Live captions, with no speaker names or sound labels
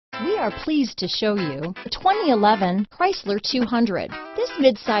We are pleased to show you the 2011 Chrysler 200. This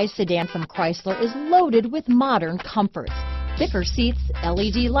midsize sedan from Chrysler is loaded with modern comforts. Thicker seats,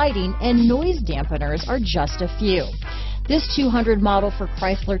 LED lighting, and noise dampeners are just a few. This 200 model for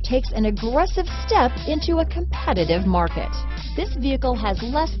Chrysler takes an aggressive step into a competitive market. This vehicle has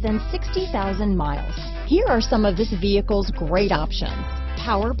less than 60,000 miles. Here are some of this vehicle's great options: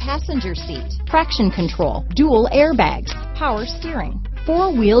 power passenger seat, traction control, dual airbags, power steering,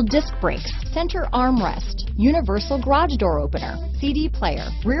 four-wheel disc brakes, center armrest, universal garage door opener, CD player,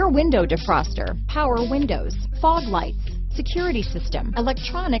 rear window defroster, power windows, fog lights, security system,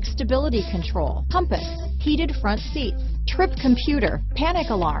 electronic stability control, compass, heated front seats, trip computer, panic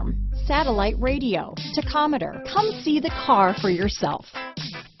alarm, satellite radio, tachometer. Come see the car for yourself.